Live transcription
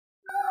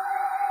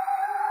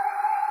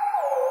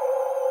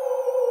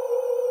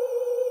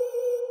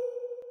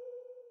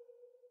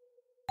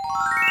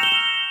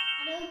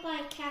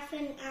by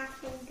Katherine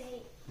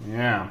Applegate.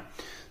 Yeah.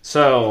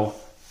 So,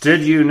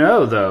 did you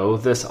know, though,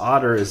 this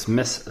otter is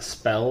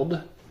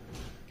misspelled?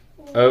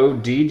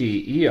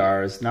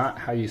 O-D-D-E-R is not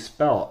how you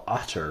spell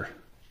otter.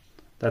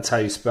 That's how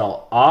you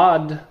spell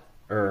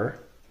odd-er.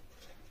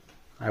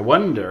 I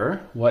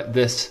wonder what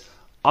this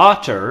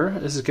otter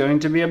is going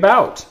to be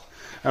about.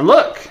 And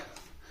look,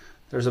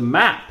 there's a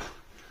map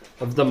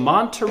of the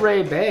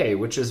Monterey Bay,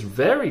 which is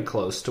very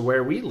close to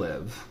where we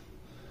live.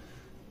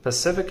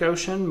 Pacific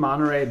Ocean,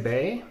 Monterey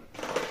Bay.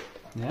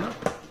 Yeah,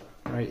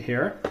 right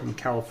here in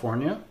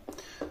California.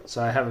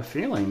 So I have a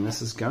feeling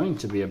this is going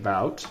to be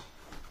about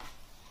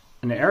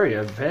an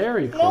area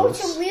very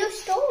close. No, it's a real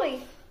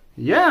story.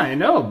 Yeah, I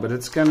know, but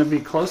it's going to be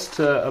close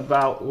to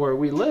about where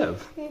we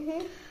live.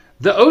 Mm-hmm.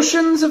 The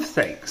Oceans of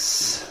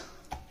Thanks.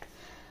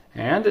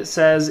 And it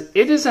says,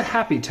 it is a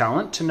happy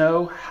talent to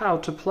know how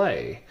to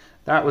play.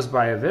 That was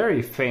by a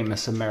very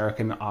famous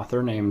American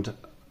author named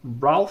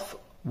Ralph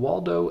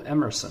Waldo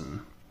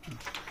Emerson.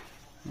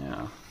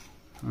 Yeah.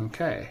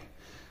 Okay.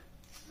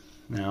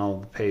 Now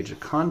the page of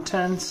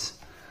contents.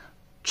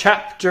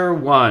 Chapter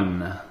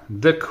 1.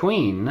 The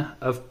Queen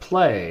of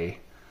Play.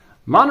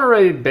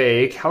 Monterey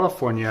Bay,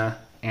 California,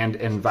 and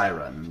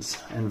environs.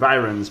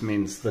 Environs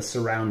means the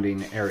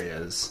surrounding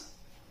areas.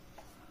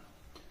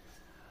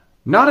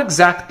 Not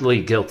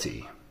exactly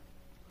guilty.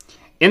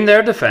 In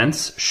their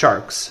defense,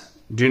 sharks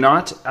do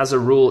not, as a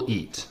rule,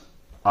 eat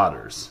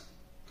otters.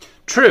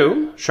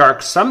 True,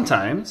 sharks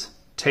sometimes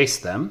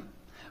taste them,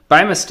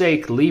 by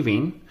mistake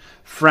leaving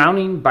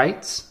frowning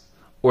bites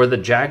or the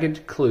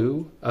jagged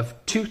clue of a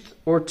tooth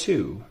or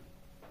two.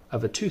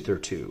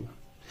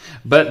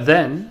 But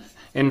then,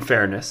 in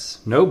fairness,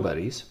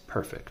 nobody's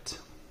perfect.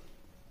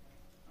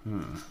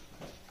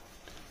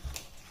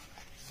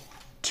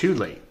 Too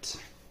late.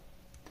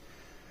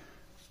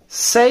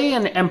 Say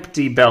an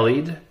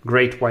empty-bellied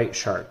great white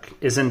shark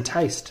is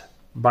enticed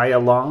by a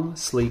long,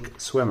 sleek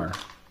swimmer.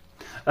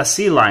 A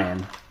sea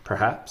lion,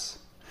 perhaps.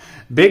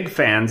 Big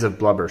fans of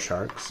blubber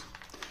sharks.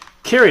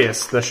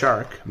 Curious, the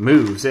shark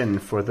moves in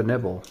for the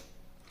nibble,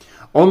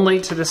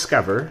 only to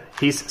discover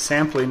he's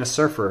sampling a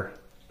surfer.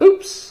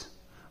 Oops!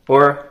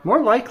 Or,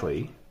 more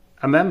likely,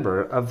 a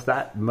member of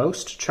that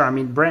most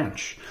charming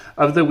branch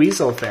of the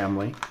weasel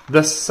family,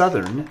 the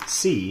southern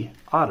sea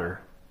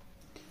otter.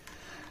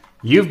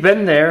 You've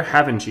been there,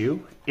 haven't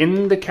you,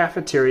 in the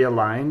cafeteria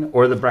line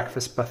or the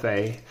breakfast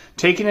buffet,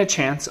 taking a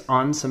chance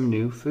on some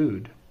new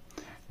food.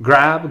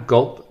 Grab,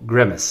 gulp,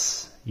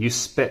 grimace. You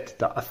spit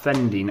the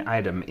offending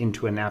item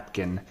into a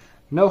napkin.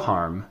 No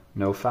harm,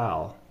 no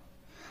foul.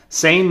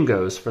 Same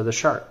goes for the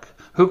shark,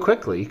 who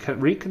quickly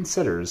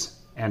reconsiders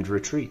and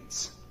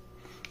retreats.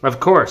 Of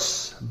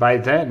course, by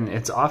then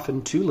it's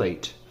often too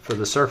late for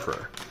the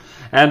surfer,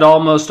 and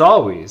almost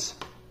always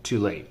too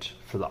late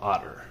for the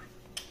otter.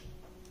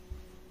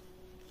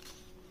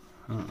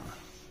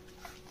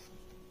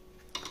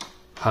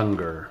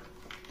 Hunger.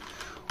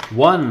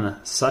 One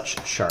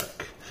such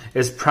shark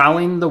is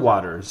prowling the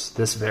waters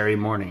this very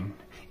morning.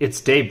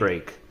 It's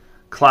daybreak,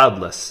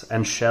 cloudless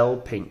and shell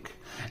pink,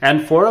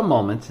 and for a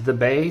moment the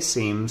bay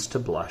seems to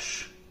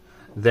blush.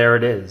 There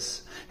it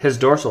is, his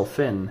dorsal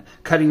fin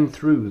cutting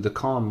through the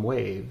calm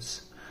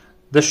waves.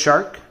 The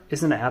shark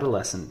is an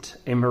adolescent,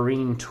 a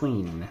marine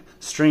tween,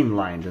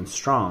 streamlined and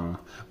strong,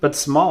 but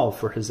small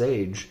for his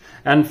age,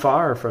 and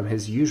far from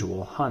his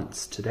usual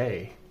hunts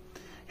today.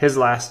 His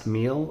last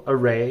meal, a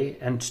ray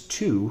and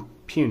 2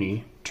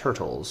 puny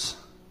turtles.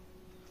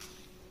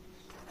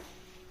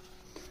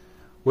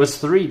 Was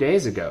 3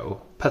 days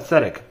ago,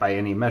 pathetic by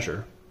any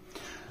measure.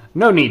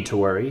 No need to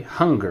worry,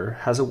 hunger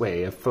has a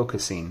way of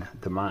focusing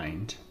the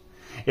mind.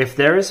 If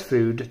there is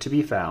food to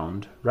be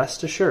found,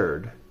 rest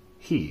assured,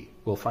 he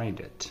will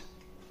find it.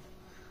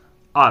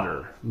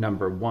 Otter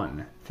number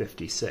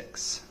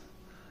 156.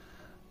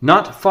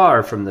 Not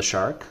far from the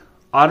shark,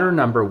 otter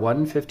number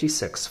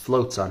 156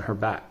 floats on her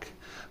back,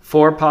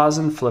 forepaws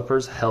and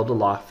flippers held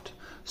aloft,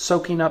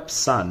 soaking up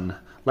sun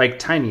like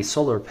tiny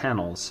solar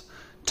panels.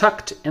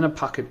 Tucked in a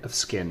pocket of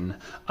skin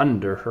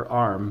under her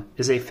arm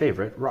is a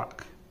favorite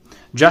rock,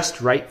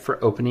 just right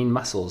for opening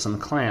mussels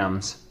and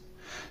clams.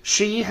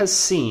 She has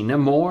seen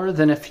more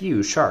than a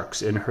few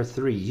sharks in her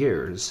 3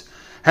 years,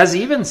 has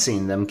even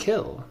seen them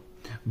kill.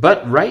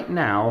 But right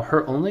now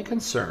her only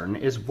concern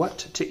is what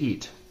to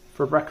eat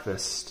for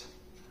breakfast.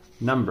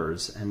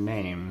 Numbers and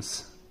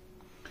names.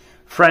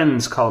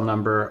 Friends call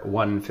number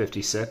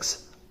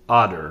 156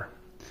 otter,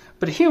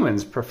 but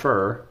humans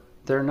prefer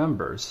their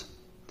numbers.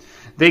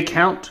 They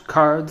count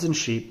cards and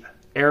sheep,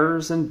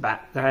 errors and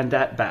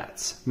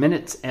at-bats,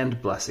 minutes and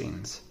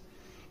blessings.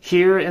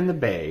 Here in the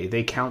bay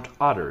they count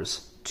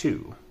otters,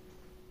 too.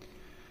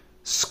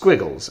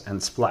 Squiggles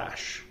and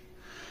splash.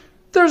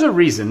 There's a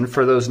reason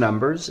for those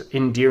numbers.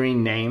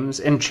 Endearing names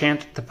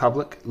enchant the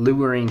public,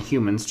 luring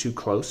humans too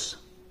close.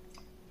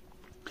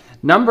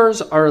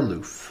 Numbers are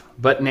aloof,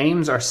 but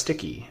names are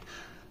sticky.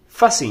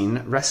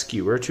 Fussing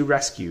rescuer to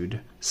rescued,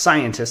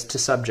 scientist to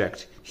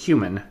subject,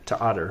 human to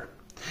otter.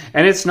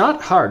 And it's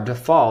not hard to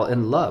fall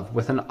in love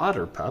with an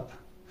otter pup.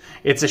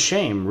 It's a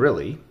shame,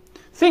 really.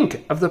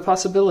 Think of the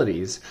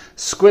possibilities.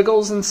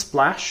 Squiggles and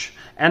Splash,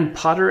 and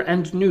Potter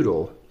and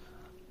Noodle.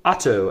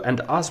 Otto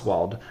and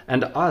Oswald,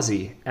 and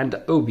Ozzy and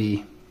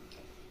Obie.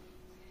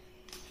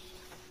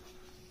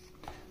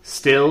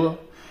 Still,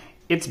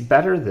 it's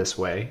better this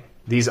way.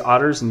 These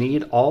otters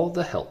need all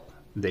the help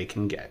they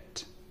can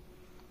get.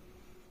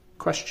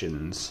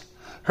 Questions.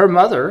 Her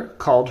mother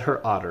called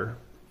her Otter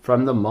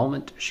from the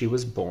moment she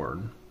was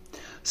born.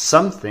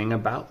 Something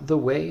about the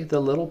way the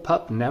little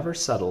pup never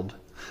settled.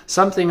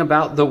 Something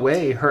about the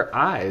way her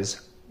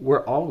eyes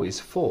were always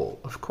full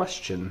of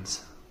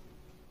questions.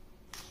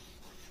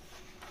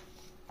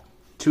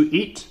 To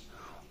eat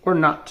or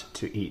not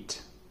to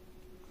eat?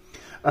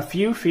 A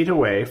few feet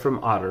away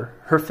from Otter,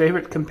 her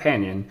favorite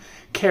companion,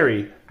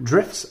 Carrie,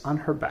 drifts on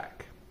her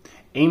back,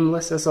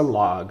 aimless as a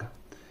log.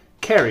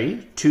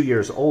 Carrie, 2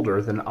 years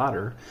older than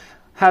Otter,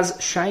 has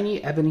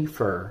shiny ebony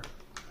fur.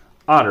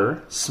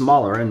 Otter,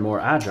 smaller and more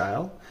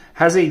agile,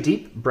 has a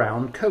deep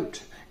brown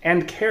coat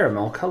and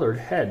caramel-colored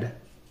head.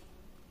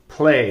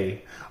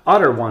 Play.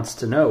 Otter wants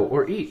to know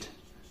or eat.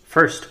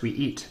 First we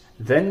eat,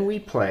 then we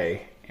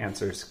play,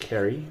 answers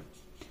Carrie.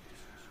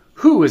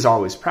 Who is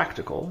always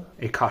practical,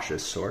 a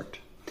cautious sort.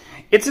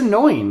 It's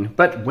annoying,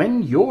 but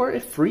when you're a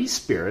free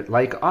spirit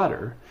like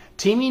Otter,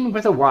 teaming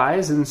with a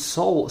wise and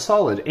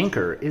solid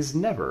anchor is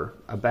never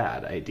a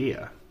bad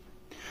idea.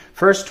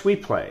 First we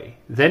play,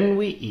 then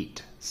we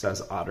eat,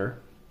 says Otter.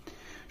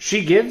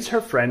 She gives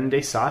her friend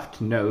a soft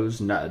nose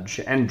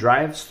nudge and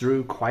drives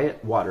through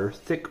quiet water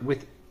thick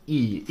with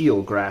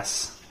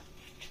eelgrass.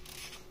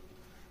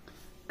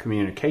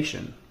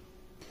 Communication.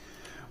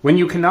 When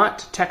you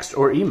cannot text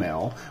or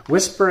email,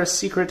 whisper a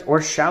secret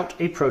or shout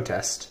a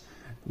protest.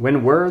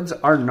 When words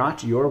are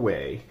not your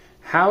way,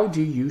 how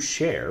do you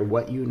share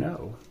what you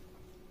know?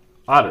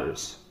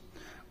 Otters.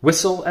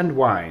 Whistle and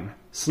whine,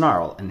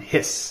 snarl and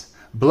hiss,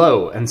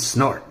 blow and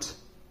snort.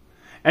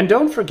 And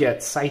don't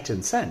forget sight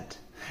and scent,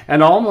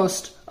 and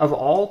almost of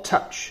all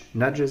touch,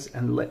 nudges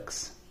and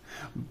licks,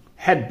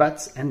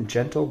 headbutts and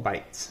gentle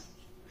bites.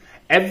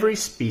 Every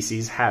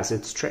species has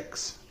its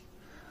tricks.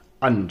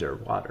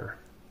 Underwater.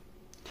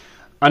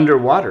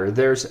 Underwater,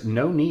 there's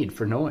no need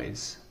for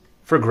noise,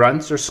 for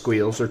grunts or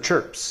squeals or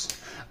chirps.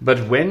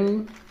 But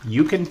when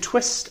you can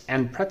twist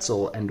and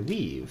pretzel and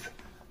weave,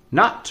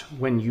 not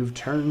when you've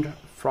turned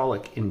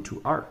frolic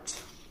into art.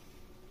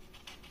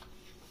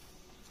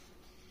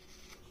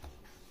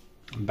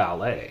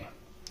 Ballet.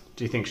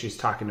 Do you think she's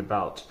talking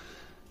about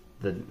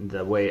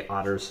the way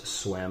otters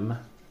swim?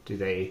 Do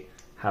they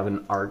have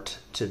an art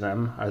to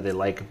them? Are they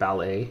like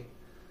ballet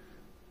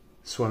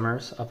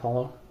swimmers,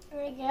 Apollo?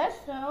 I guess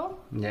so.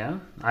 Yeah?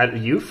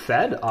 You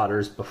fed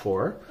otters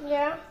before.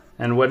 Yeah.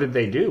 And what did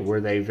they do?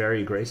 Were they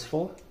very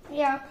graceful?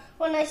 Yeah.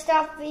 When I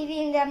stopped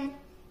feeding them,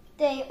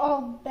 they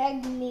all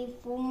begged me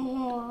for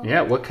more.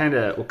 Yeah, what kind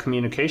of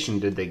communication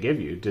did they give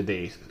you? Did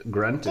they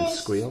grunt and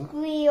squeal?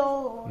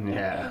 Squeal.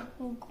 Yeah.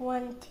 And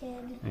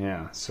grunted.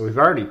 Yeah, so we've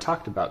already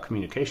talked about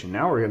communication.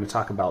 Now we're going to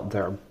talk about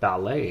their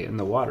ballet in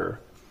the water.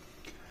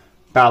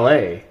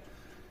 Ballet.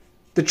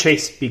 The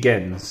chase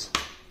begins.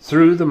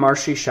 Through the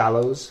marshy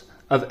shallows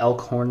of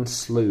Elkhorn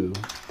Slough,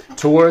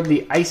 toward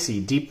the icy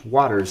deep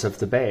waters of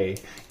the bay,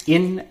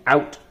 in,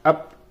 out,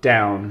 up,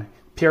 down,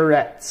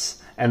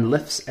 pirouettes and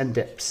lifts and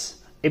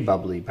dips, a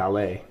bubbly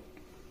ballet.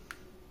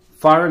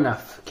 Far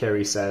enough,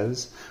 Carrie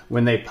says,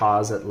 when they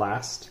pause at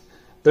last.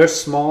 Their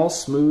small,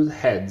 smooth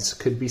heads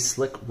could be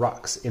slick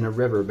rocks in a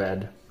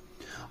riverbed.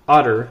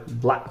 Otter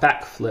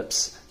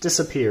backflips,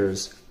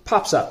 disappears,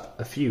 pops up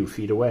a few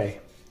feet away.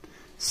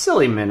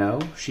 Silly minnow,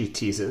 she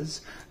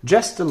teases,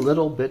 just a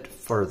little bit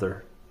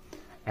further.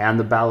 And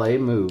the ballet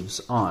moves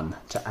on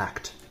to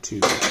Act 2.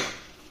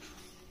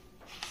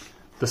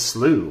 The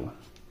slough.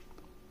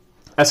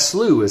 A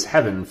slough is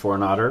heaven for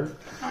an otter,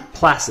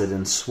 placid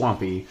and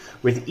swampy,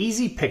 with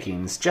easy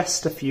pickings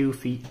just a few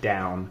feet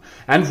down,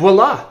 and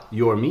voila,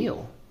 your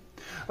meal.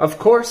 Of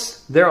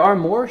course, there are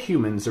more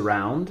humans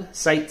around,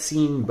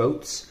 sightseeing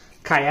boats,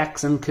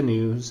 kayaks and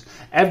canoes,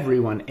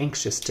 everyone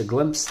anxious to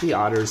glimpse the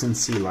otters and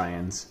sea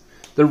lions,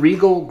 the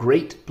regal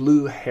great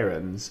blue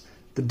herons,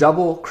 the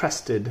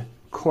double-crested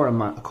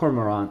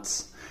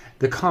cormorants,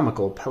 the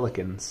comical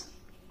pelicans,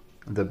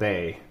 the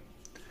bay.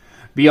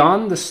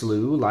 Beyond the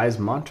slough lies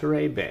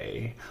Monterey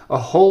Bay, a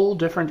whole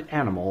different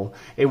animal,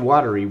 a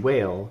watery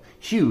whale,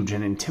 huge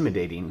and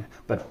intimidating,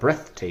 but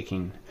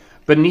breathtaking.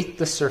 Beneath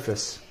the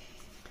surface,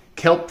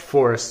 kelp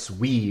forests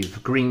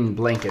weave green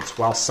blankets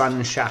while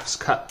sun shafts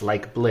cut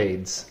like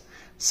blades.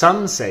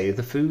 Some say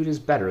the food is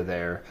better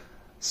there,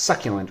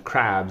 succulent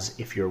crabs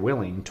if you're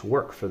willing to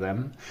work for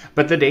them,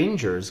 but the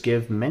dangers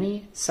give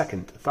many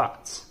second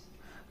thoughts.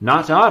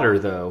 Not Otter,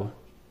 though.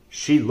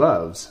 She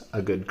loves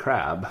a good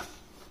crab.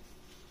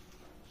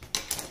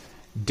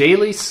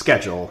 Daily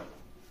schedule.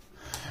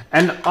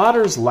 An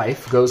otter's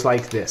life goes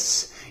like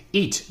this.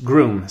 Eat,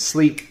 groom,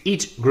 sleep,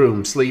 eat,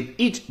 groom, sleep,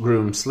 eat,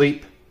 groom,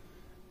 sleep.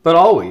 But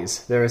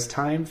always there is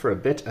time for a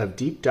bit of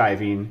deep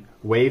diving,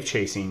 wave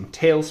chasing,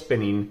 tail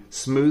spinning,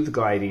 smooth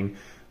gliding,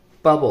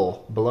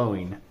 bubble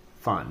blowing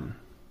fun.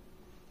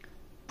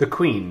 The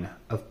queen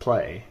of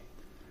play.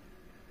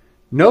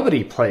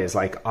 Nobody plays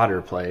like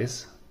Otter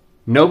plays.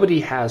 Nobody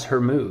has her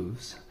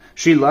moves.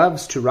 She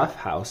loves to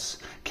roughhouse,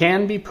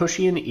 can be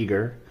pushy and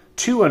eager,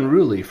 too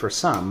unruly for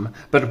some,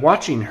 but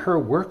watching her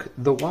work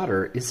the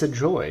water is a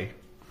joy.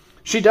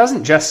 She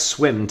doesn't just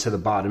swim to the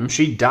bottom,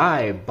 she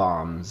dive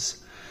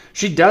bombs.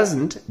 She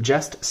doesn't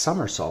just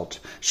somersault,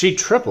 she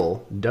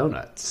triple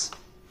donuts.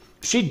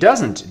 She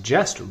doesn't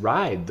just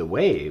ride the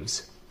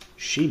waves,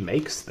 she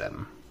makes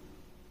them.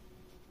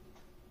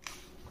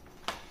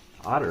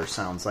 Otter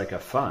sounds like a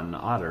fun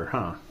otter,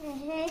 huh?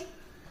 Mm-hmm.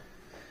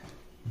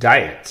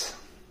 Diet.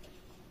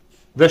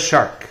 The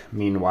shark,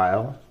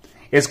 meanwhile,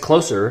 is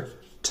closer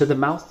to the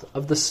mouth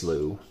of the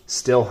slough,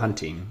 still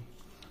hunting,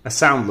 a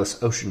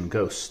soundless ocean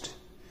ghost.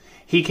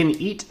 He can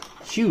eat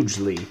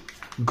hugely,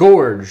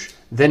 gorge,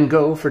 then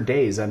go for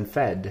days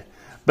unfed.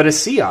 But a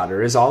sea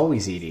otter is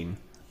always eating.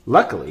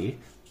 Luckily,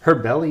 her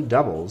belly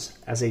doubles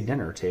as a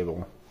dinner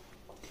table.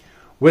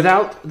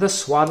 Without the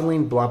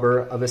swaddling blubber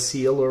of a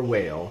seal or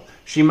whale,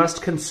 she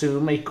must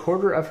consume a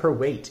quarter of her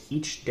weight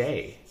each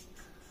day.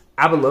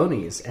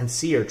 Abalones and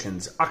sea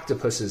urchins,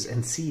 octopuses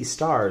and sea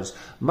stars,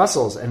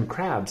 mussels and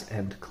crabs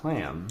and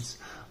clams.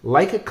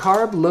 Like a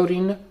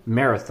carb-loading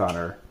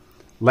marathoner,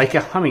 like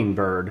a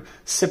hummingbird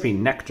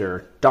sipping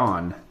nectar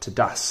dawn to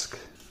dusk.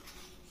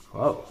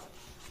 Whoa,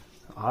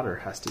 the otter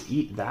has to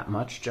eat that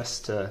much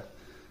just to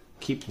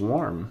keep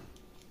warm.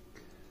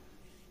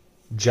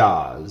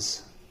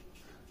 Jaws.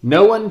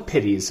 No one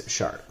pities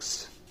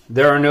sharks.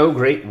 There are no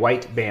great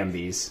white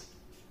Bambis.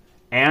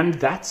 And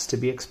that's to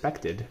be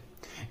expected.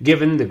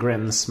 Given the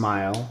grim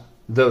smile,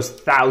 those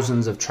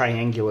thousands of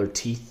triangular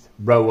teeth,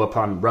 row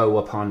upon row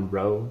upon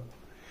row.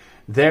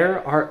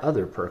 There are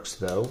other perks,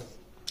 though.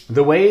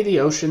 The way the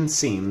ocean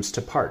seems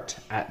to part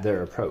at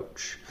their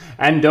approach.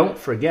 And don't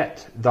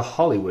forget the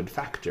Hollywood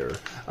factor.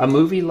 A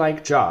movie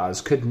like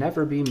Jaws could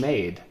never be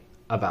made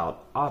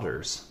about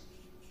otters.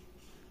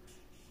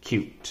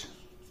 Cute.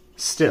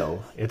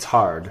 Still, it's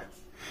hard.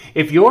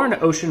 If you're an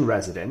ocean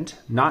resident,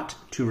 not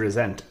to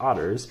resent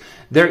otters,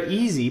 their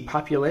easy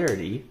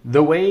popularity,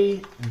 the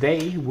way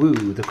they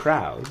woo the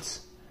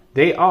crowds,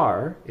 they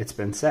are, it's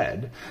been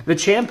said, the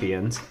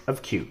champions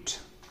of cute.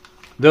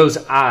 Those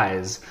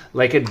eyes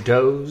like a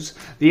doe's,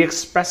 the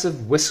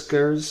expressive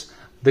whiskers,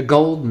 the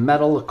gold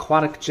medal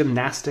aquatic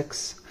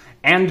gymnastics,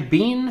 and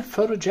being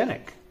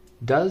photogenic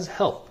does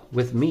help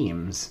with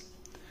memes,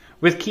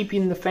 with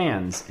keeping the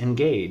fans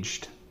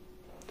engaged.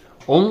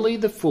 Only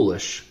the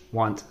foolish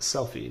want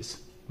selfies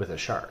with a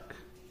shark.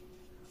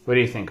 What do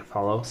you think,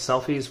 Apollo?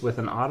 Selfies with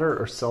an otter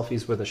or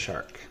selfies with a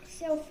shark?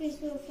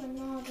 Selfies with an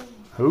otter.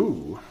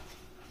 Ooh.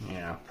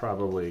 Yeah,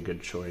 probably a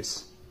good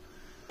choice.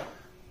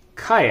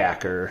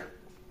 Kayaker.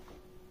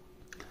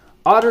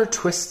 Otter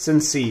twists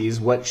and sees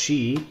what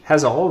she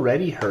has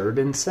already heard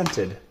and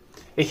scented.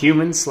 A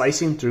human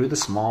slicing through the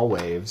small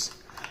waves.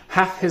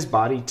 Half his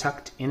body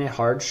tucked in a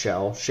hard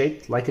shell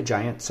shaped like a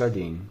giant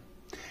sardine.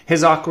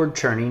 His awkward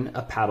churning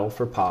a paddle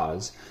for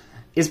paws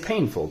is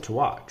painful to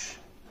watch.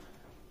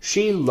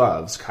 She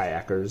loves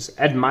kayakers,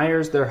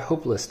 admires their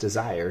hopeless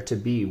desire to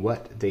be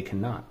what they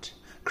cannot,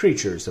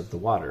 creatures of the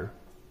water.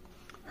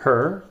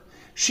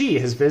 She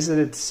has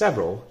visited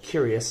several,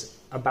 curious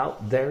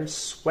about their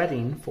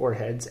sweating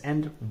foreheads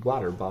and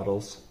water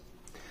bottles.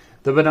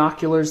 The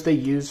binoculars they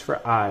use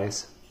for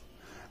eyes.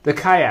 The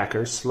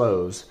kayaker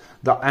slows,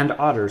 and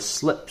Otter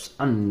slips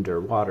under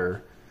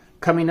water,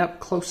 coming up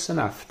close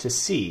enough to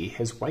see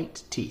his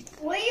white teeth.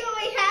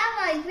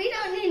 We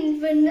don't need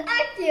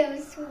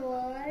binoculars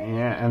for.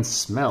 Yeah, and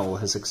smell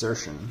his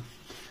exertion.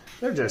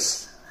 They're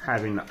just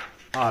having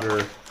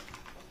Otter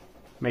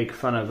make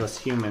fun of us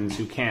humans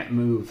who can't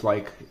move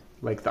like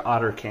the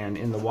otter can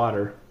in the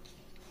water.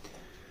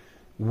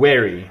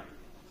 Wary.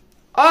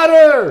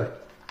 Otter!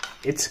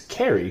 It's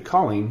Carrie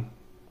calling.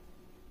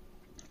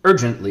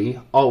 Urgently,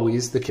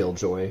 always the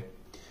killjoy.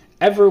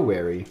 Ever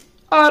wary.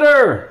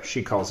 Otter!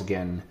 She calls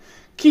again.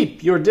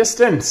 Keep your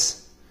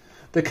distance.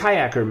 The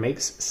kayaker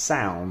makes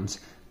sounds,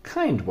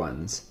 kind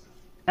ones.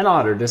 An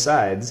otter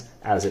decides,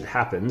 as it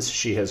happens,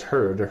 she has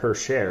heard her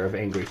share of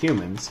angry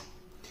humans.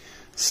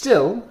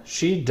 Still,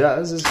 she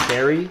does as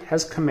Carrie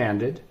has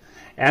commanded,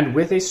 and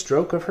with a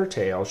stroke of her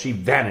tail, she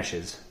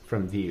vanishes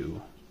from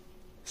view,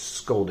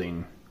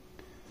 scolding.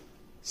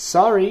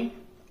 Sorry,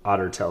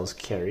 Otter tells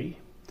Carrie.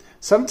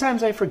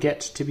 Sometimes I forget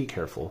to be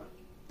careful.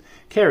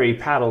 Carrie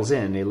paddles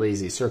in a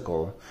lazy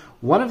circle.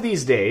 One of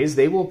these days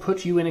they will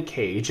put you in a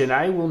cage and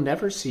I will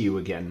never see you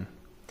again.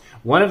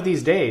 One of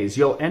these days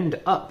you'll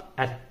end up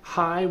at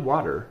high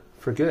water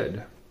for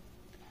good.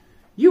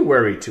 You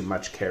worry too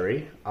much,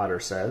 Carrie, Otter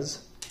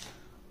says.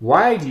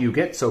 Why do you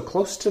get so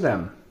close to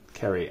them?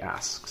 Carrie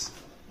asks.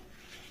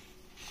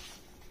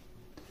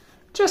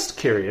 Just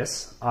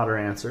curious, Otter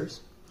answers.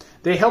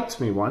 They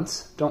helped me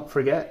once, don't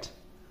forget.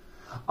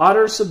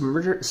 Otter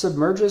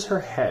submerges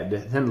her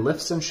head, then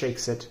lifts and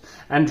shakes it,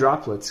 and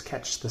droplets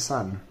catch the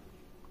sun.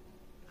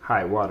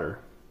 High water.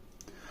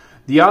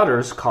 The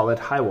otters call it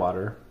high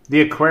water,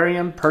 the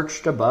aquarium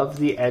perched above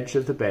the edge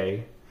of the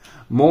bay.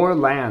 More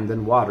land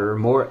than water,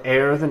 more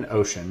air than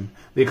ocean,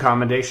 the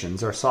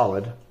accommodations are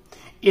solid.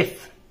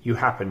 if you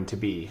happen to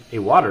be a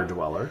water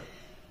dweller.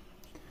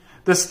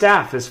 The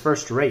staff is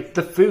first-rate,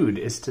 the food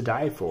is to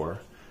die for.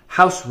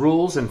 House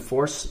rules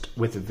enforced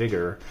with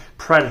vigor,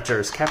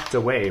 predators kept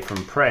away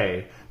from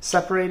prey,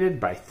 separated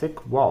by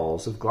thick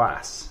walls of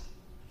glass.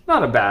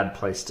 Not a bad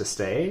place to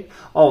stay,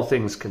 all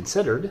things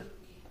considered.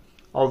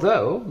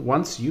 Although,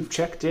 once you've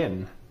checked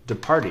in,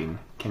 departing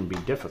can be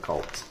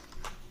difficult.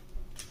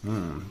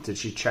 Did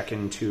she check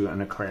into an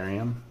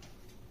aquarium?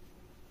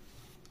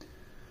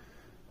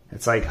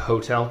 It's like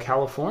Hotel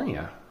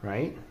California,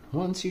 right?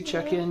 Once you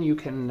check in, you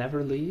can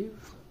never leave.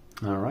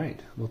 All right.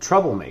 Well,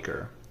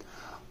 troublemaker.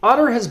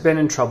 Otter has been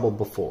in trouble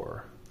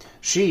before.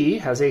 She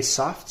has a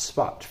soft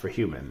spot for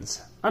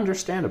humans.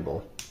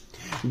 Understandable.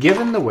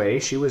 Given the way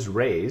she was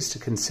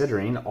raised,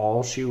 considering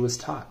all she was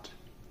taught.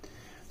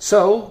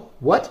 So,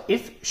 what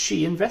if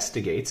she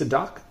investigates a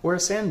dock or a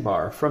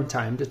sandbar from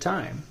time to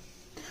time?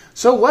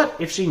 So what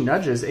if she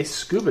nudges a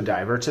scuba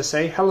diver to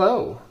say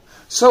hello?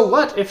 So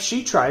what if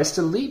she tries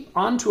to leap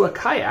onto a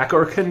kayak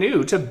or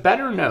canoe to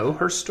better know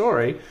her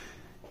story?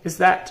 Is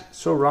that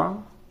so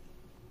wrong?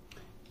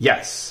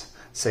 Yes,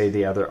 say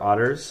the other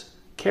otters.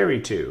 Carry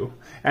too.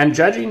 And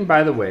judging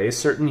by the way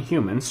certain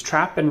humans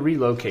trap and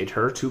relocate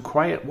her to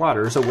quiet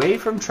waters away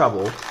from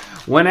trouble,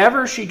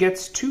 whenever she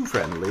gets too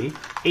friendly,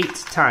 8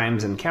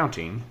 times and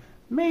counting,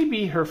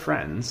 maybe her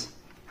friends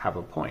have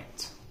a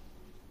point.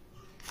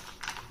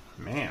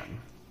 Man,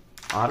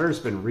 Otter's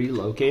been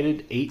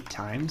relocated 8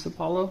 times,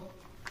 Apollo?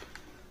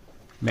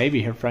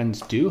 Maybe her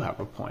friends do have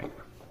a point.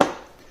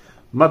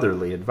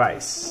 Motherly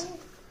advice.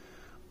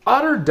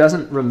 Otter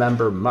doesn't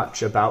remember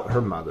much about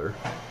her mother.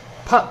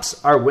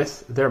 Pups are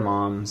with their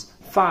moms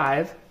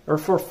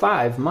for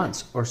 5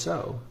 months or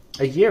so,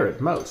 a year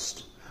at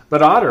most.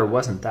 But Otter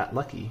wasn't that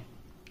lucky.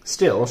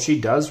 Still, she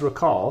does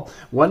recall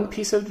one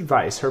piece of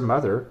advice her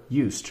mother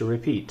used to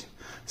repeat.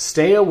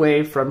 Stay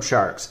away from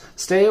sharks.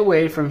 Stay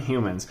away from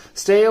humans.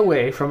 Stay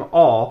away from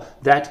all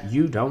that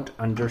you don't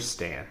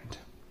understand.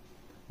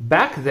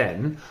 Back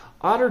then,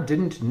 Otter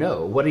didn't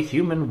know what a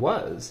human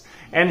was,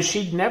 and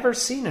she'd never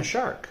seen a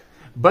shark.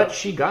 But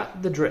she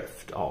got the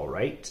drift, all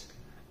right.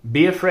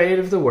 Be afraid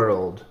of the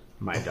world,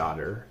 my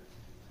daughter.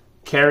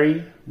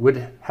 Carrie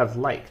would have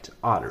liked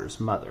Otter's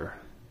mother.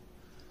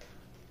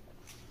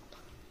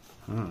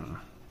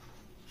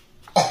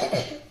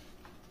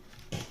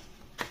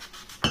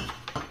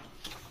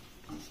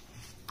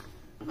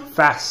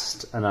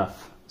 Fast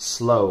enough,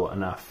 slow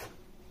enough.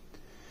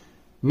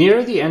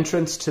 Near the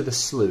entrance to the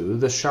slough,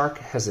 the shark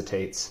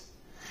hesitates.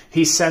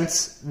 He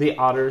scents the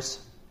otters,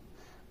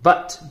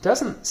 but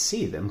doesn't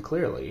see them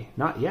clearly,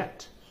 not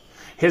yet.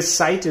 His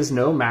sight is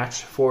no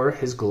match for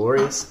his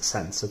glorious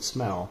sense of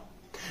smell.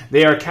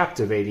 They are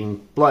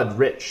captivating,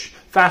 blood-rich,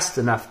 fast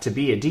enough to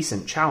be a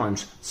decent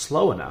challenge,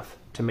 slow enough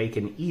to make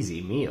an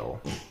easy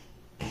meal.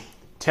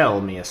 Tell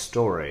me a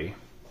story.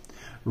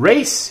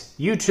 Race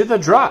you to the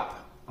drop,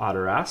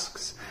 Otter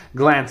asks,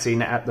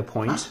 glancing at the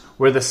point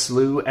where the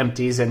slough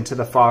empties into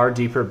the far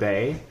deeper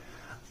bay.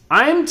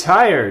 I'm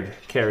tired,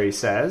 Carrie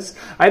says.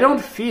 I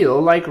don't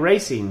feel like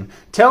racing.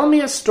 Tell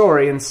me a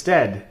story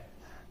instead.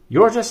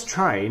 You're just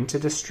trying to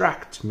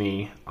distract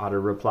me,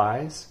 Otter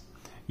replies.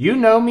 You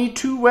know me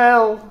too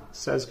well,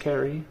 says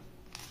Carrie.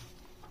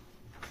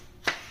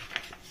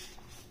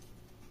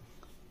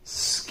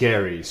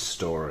 Scary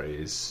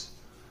stories.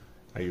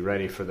 Are you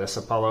ready for this,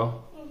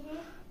 Apollo? Mm-hmm.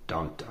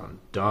 Dun, dun,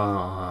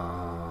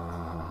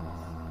 dun.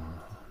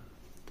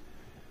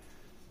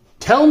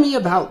 Tell me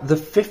about the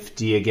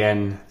 50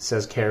 again,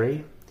 says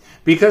Carrie,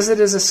 because it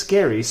is a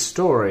scary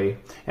story,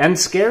 and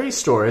scary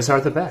stories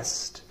are the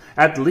best,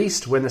 at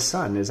least when the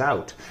sun is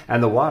out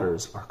and the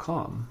waters are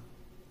calm.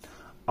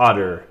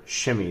 Otter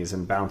shimmies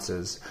and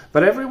bounces,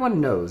 but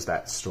everyone knows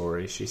that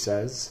story, she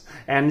says,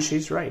 and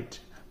she's right.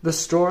 The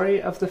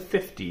story of the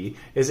 50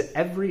 is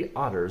every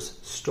otter's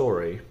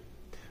story.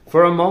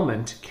 For a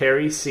moment,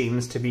 Carrie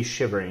seems to be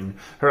shivering,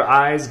 her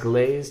eyes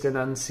glazed and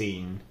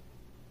unseeing.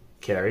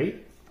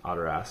 Carrie?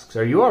 Otter asks,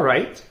 are you all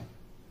right?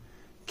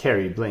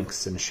 Carrie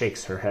blinks and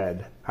shakes her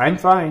head. I'm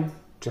fine,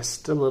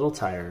 just a little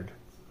tired.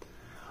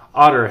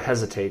 Otter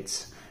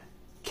hesitates.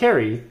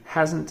 Carrie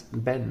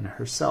hasn't been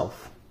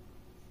herself.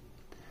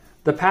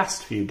 The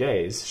past few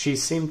days, she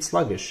seemed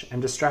sluggish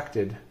and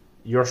distracted.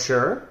 You're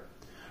sure?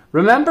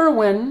 Remember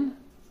when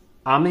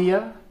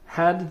Amia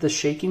had the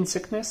shaking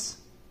sickness?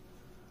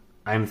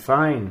 I'm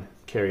fine,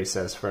 Carrie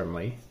says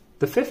firmly.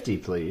 The 50,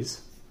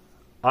 please.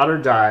 Otter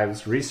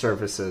dives,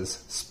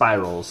 resurfaces,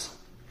 spirals.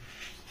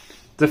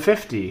 The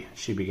 50,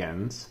 she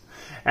begins,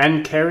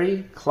 and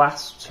Carrie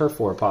clasps her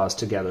forepaws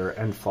together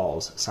and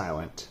falls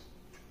silent.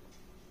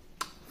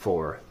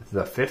 For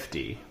the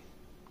 50.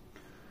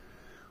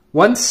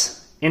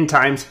 Once, in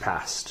times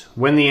past,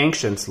 when the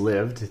ancients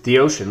lived, the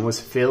ocean was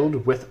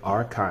filled with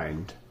our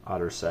kind,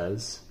 Otter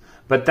says.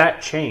 But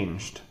that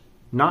changed,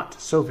 not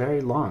so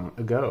very long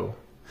ago.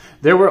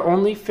 There were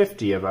only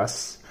 50 of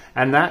us,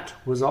 and that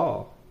was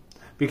all.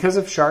 Because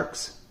of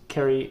sharks,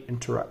 Carrie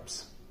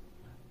interrupts.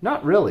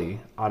 Not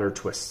really, Otter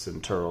twists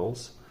and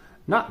twirls.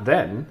 Not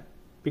then.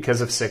 Because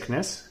of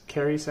sickness,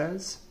 Carrie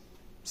says.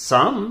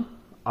 Some,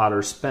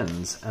 Otter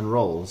spins and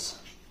rolls.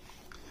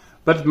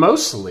 But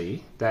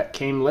mostly that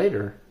came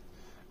later.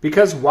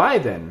 Because why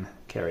then?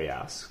 Carrie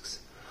asks.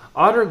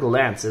 Otter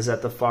glances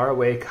at the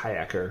faraway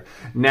kayaker,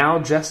 now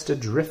just a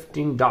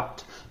drifting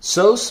dot,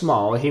 so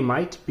small he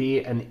might be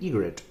an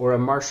egret or a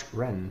marsh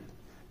wren.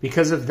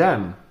 Because of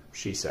them,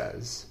 she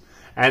says,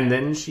 and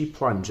then she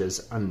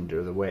plunges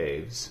under the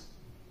waves.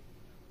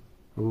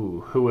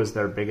 Ooh, who was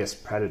their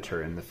biggest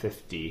predator in the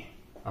 50,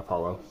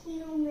 Apollo?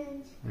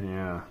 Humans.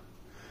 Yeah.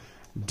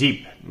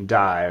 Deep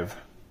dive.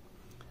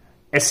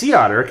 A sea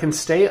otter can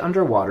stay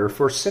underwater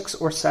for 6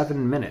 or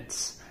 7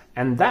 minutes,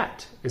 and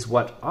that is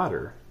what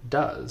Otter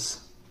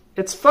does.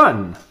 It's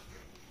fun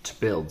to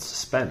build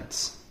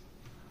suspense.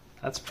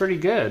 That's pretty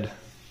good.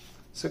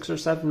 6 or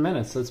 7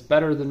 minutes. That's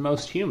better than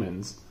most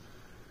humans.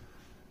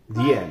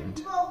 The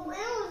end. But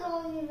whales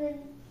aren't even.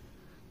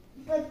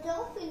 But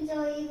dolphins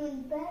are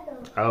even better.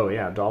 Oh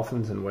yeah,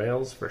 dolphins and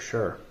whales for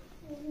sure.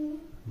 Mm-hmm.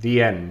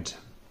 The end.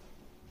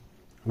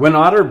 When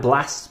Otter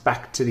blasts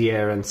back to the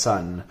air and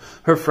sun,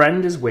 her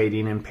friend is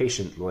waiting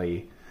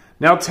impatiently.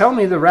 Now tell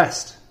me the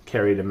rest,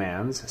 Carrie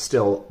demands,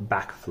 still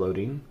back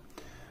floating.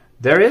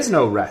 There is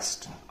no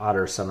rest,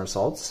 Otter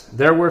somersaults.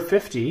 There were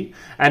 50,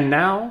 and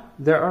now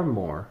there are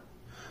more.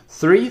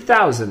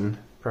 3,000,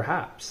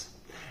 perhaps.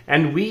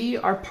 And we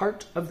are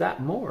part of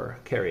that more,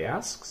 Carrie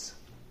asks.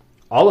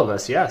 All of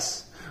us,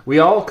 yes. We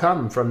all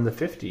come from the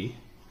 50.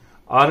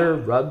 Otter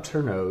rubbed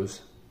her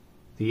nose.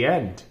 The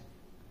end.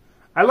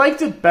 I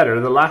liked it better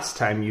the last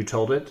time you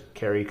told it,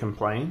 Carrie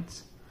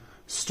complains.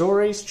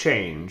 Stories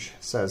change,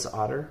 says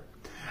Otter.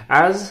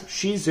 As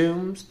she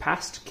zooms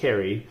past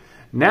Carrie,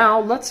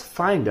 now let's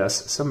find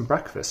us some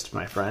breakfast,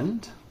 my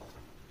friend.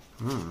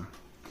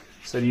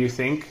 So do you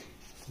think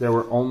there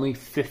were only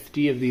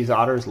 50 of these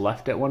otters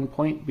left at one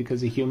point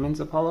because of humans,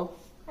 Apollo?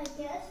 I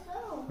guess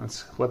so.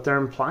 That's what they're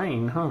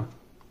implying, huh?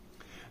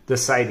 The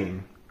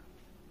sighting.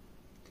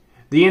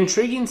 The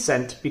intriguing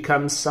scent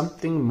becomes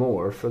something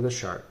more for the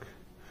shark.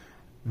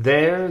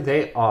 There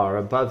they are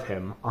above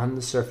him on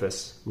the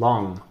surface,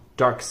 long,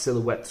 dark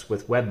silhouettes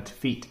with webbed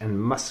feet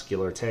and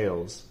muscular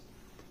tails.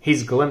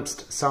 He's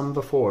glimpsed some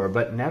before,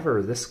 but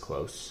never this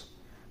close.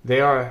 They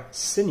are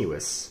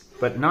sinuous,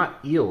 but not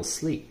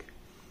eel-sleek.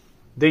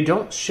 They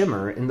don't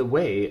shimmer in the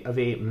way of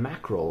a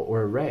mackerel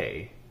or a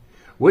ray.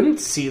 Wouldn't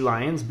sea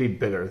lions be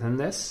bigger than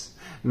this?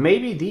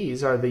 Maybe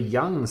these are the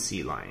young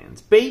sea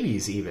lions,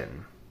 babies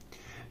even.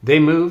 They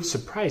move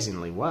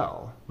surprisingly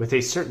well, with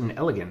a certain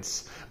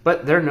elegance,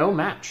 but they're no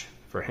match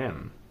for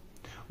him.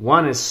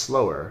 One is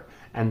slower,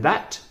 and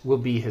that will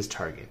be his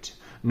target.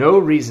 No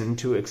reason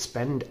to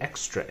expend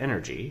extra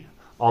energy,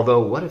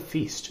 although what a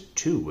feast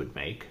 2 would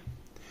make.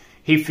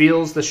 He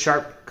feels the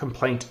sharp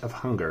complaint of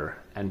hunger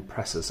and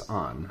presses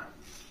on.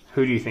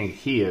 Who do you think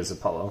he is,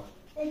 Apollo?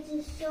 It's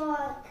a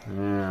shark.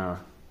 Yeah.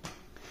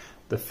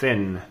 The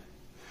fin.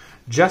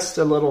 Just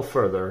a little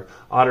further,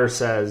 Otter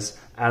says,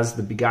 as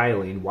the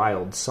beguiling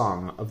wild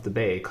song of the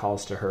bay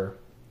calls to her.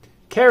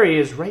 Carrie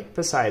is right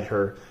beside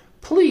her.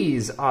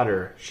 Please,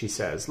 Otter, she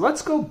says,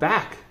 let's go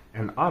back.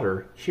 And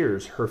Otter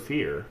hears her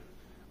fear.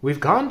 We've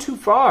gone too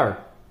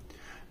far.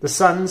 The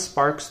sun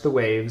sparks the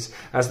waves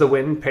as the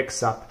wind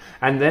picks up,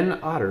 and then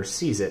Otter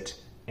sees it,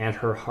 and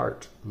her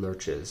heart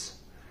lurches.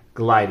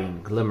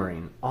 Gliding,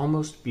 glimmering,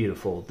 almost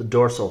beautiful, the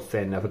dorsal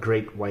fin of a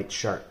great white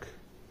shark.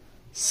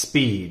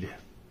 Speed.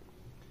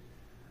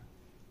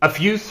 A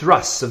few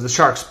thrusts of the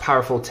shark's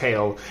powerful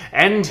tail,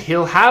 and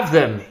he'll have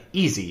them.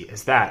 Easy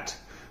as that.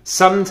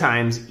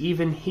 Sometimes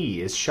even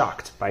he is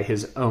shocked by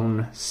his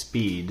own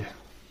speed.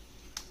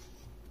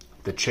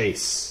 The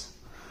chase.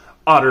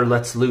 Otter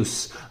lets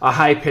loose. A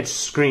high-pitched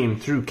scream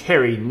through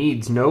Carrie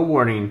needs no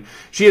warning.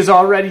 She is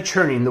already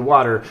churning the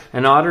water,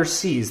 and Otter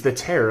sees the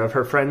terror of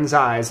her friend's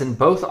eyes, and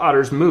both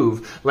otters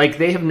move like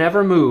they have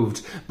never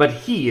moved, but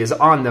he is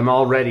on them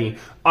already.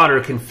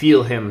 Otter can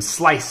feel him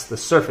slice the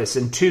surface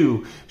in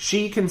two.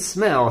 She can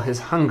smell his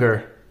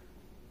hunger.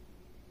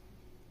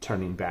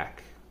 Turning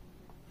back.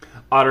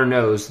 Otter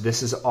knows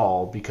this is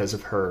all because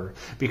of her,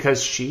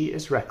 because she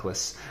is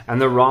reckless,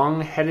 and the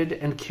wrong-headed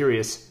and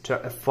curious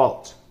to a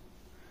fault.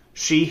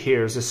 She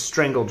hears a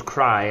strangled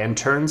cry and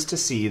turns to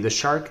see the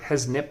shark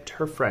has nipped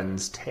her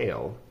friend's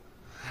tail.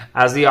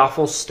 As the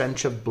awful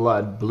stench of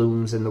blood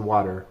blooms in the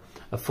water,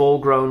 a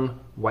full-grown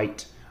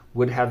white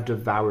would have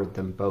devoured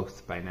them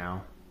both by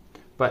now.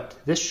 But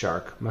this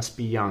shark must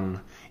be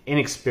young,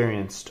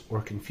 inexperienced,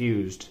 or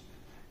confused.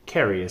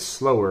 Carrie is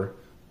slower.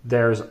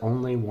 There's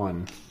only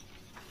one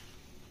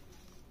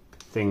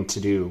thing to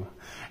do.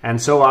 And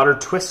so Otter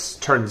twists,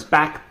 turns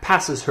back,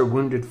 passes her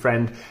wounded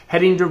friend,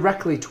 heading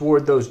directly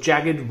toward those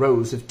jagged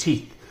rows of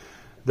teeth,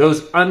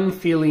 those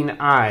unfeeling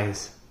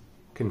eyes.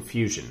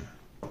 Confusion.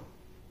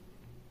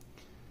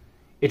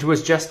 It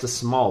was just a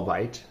small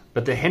bite,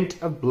 but the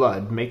hint of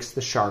blood makes the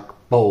shark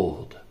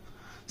bold.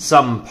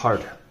 Some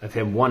part of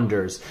him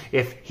wonders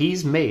if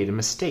he's made a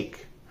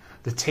mistake.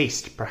 The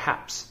taste,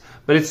 perhaps,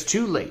 but it's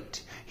too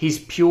late. He's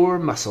pure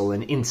muscle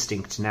and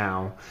instinct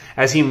now.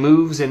 As he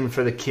moves in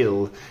for the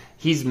kill,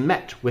 He's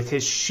met with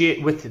its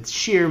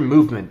sheer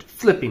movement,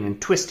 flipping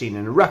and twisting,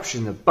 an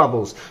eruption of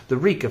bubbles, the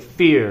reek of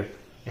fear.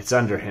 It's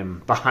under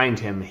him, behind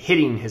him,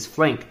 hitting his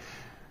flank.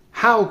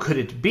 How could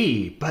it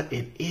be? But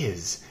it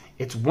is.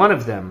 It's one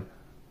of them,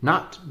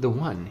 not the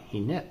one he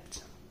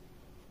nipped.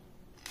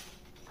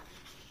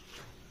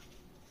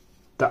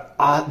 The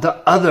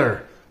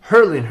other,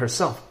 hurling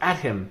herself at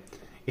him.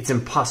 It's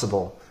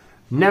impossible.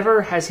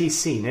 Never has he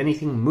seen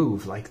anything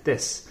move like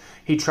this.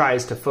 He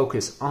tries to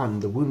focus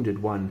on the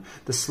wounded one,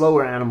 the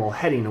slower animal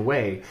heading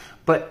away,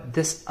 but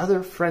this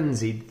other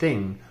frenzied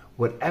thing,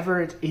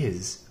 whatever it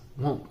is,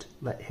 won't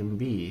let him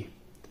be.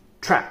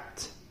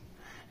 Trapped.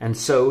 And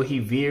so he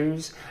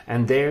veers,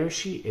 and there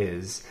she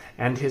is,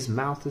 and his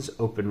mouth is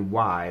open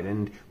wide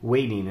and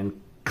waiting,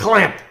 and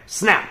clamp,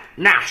 snap,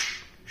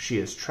 gnash! She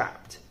is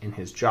trapped in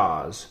his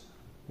jaws,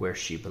 where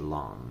she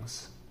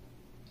belongs.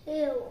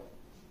 Ew.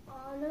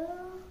 Anna?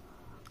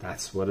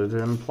 That's what it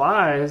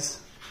implies.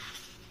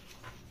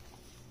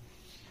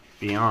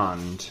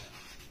 Beyond.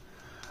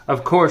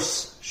 Of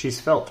course, she's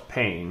felt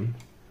pain,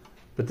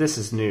 but this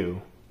is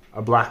new.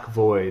 A black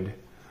void,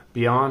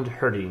 beyond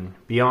hurting,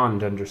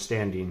 beyond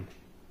understanding.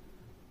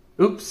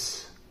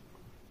 Oops.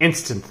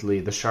 Instantly,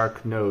 the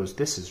shark knows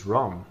this is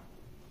wrong.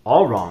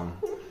 All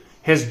wrong.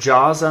 His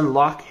jaws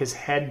unlock, his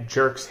head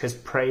jerks, his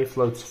prey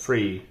floats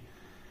free.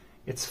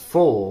 It's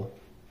full.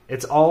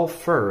 It's all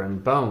fur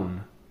and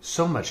bone.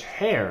 So much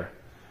hair,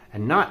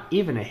 and not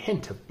even a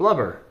hint of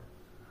blubber.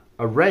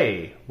 A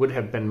ray would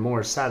have been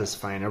more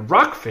satisfying. A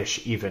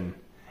rockfish, even.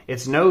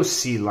 It's no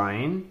sea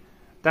lion,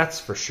 that's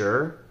for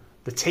sure.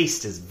 The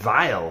taste is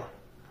vile.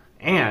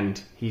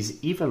 And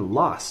he's even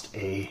lost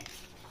a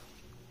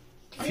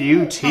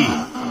few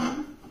teeth.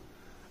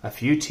 A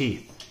few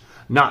teeth.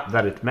 Not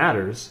that it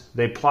matters.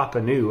 They plop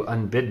anew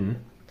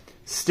unbidden.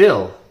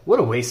 Still, what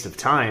a waste of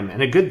time,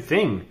 and a good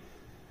thing.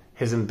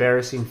 His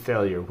embarrassing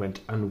failure went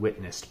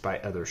unwitnessed by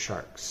other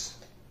sharks.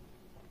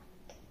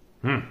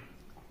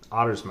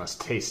 Otters must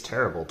taste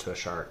terrible to a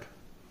shark.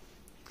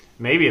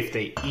 Maybe if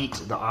they eat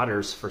the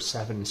otters for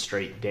 7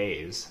 straight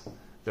days,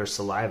 their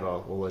saliva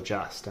will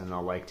adjust and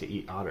they'll like to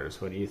eat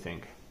otters. What do you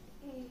think?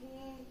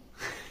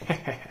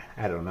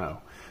 I don't know.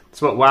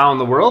 That's what Wow in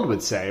the World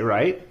would say,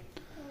 right?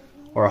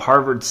 Or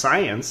Harvard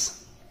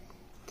Science.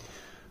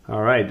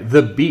 All right,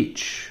 the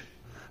beach.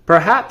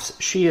 Perhaps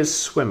she is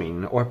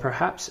swimming, or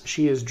perhaps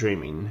she is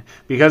dreaming,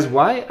 because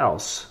why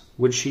else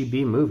would she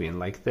be moving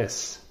like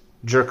this,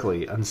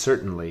 jerkily,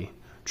 uncertainly,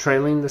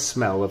 trailing the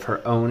smell of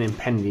her own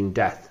impending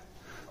death?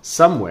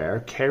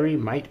 Somewhere, Carrie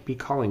might be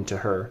calling to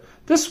her,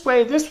 "This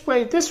way, this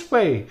way, this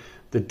way!"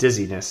 The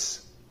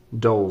dizziness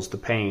dulls the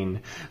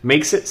pain,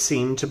 makes it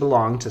seem to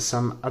belong to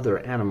some other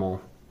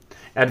animal.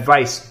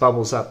 Advice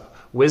bubbles up,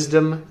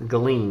 wisdom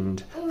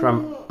gleaned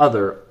from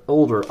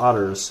older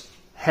otters,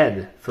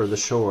 head for the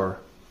shore.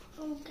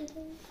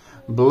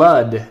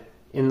 Blood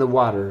in the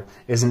water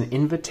is an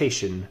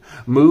invitation.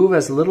 Move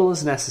as little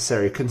as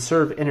necessary,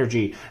 conserve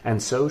energy,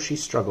 and so she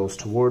struggles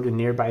toward a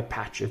nearby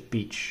patch of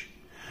beach.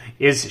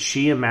 Is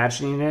she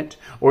imagining it,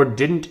 or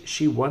didn't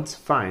she once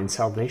find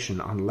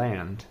salvation on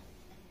land?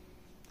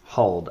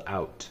 Hauled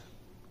out.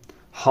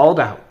 Hauled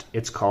out,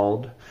 it's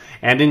called,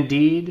 and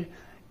indeed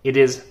it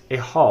is a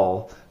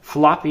haul,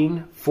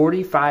 flopping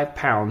 45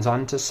 pounds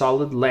onto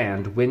solid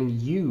land when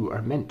you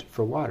are meant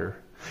for water.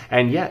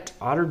 And yet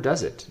Otter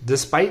does it,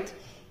 despite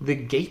the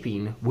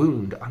gaping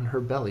wound on her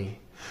belly.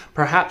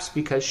 Perhaps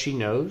because she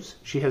knows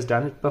she has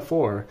done it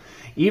before,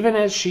 even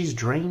as she's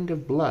drained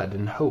of blood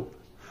and hope.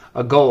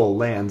 A gull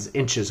lands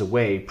inches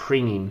away,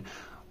 preening,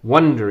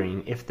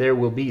 wondering if there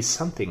will be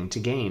something to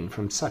gain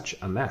from such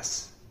a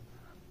mess.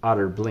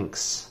 Otter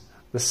blinks.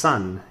 The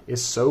sun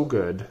is so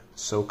good,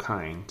 so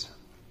kind.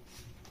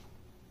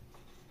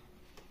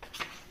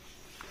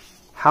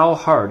 How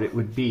hard it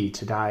would be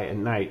to die at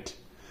night.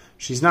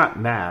 She's not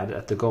mad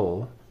at the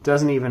gull,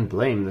 doesn't even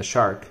blame the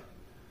shark.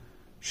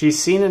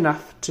 She's seen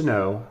enough to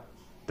know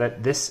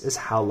that this is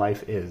how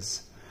life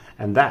is,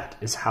 and that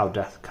is how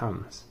death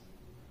comes.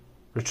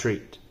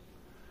 Retreat.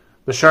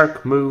 The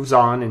shark moves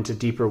on into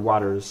deeper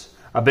waters,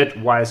 a bit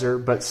wiser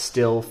but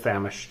still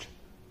famished,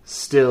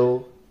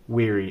 still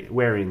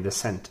wearing the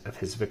scent of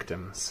his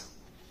victims.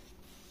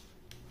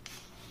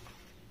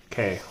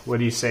 Okay, what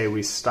do you say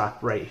we stop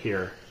right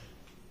here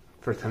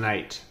for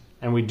tonight,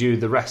 and we do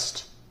the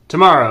rest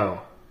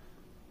tomorrow?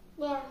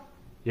 Yeah.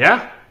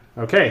 Yeah?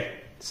 Okay.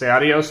 Say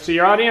adios to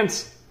your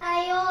audience.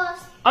 Adios.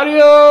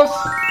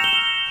 Adios!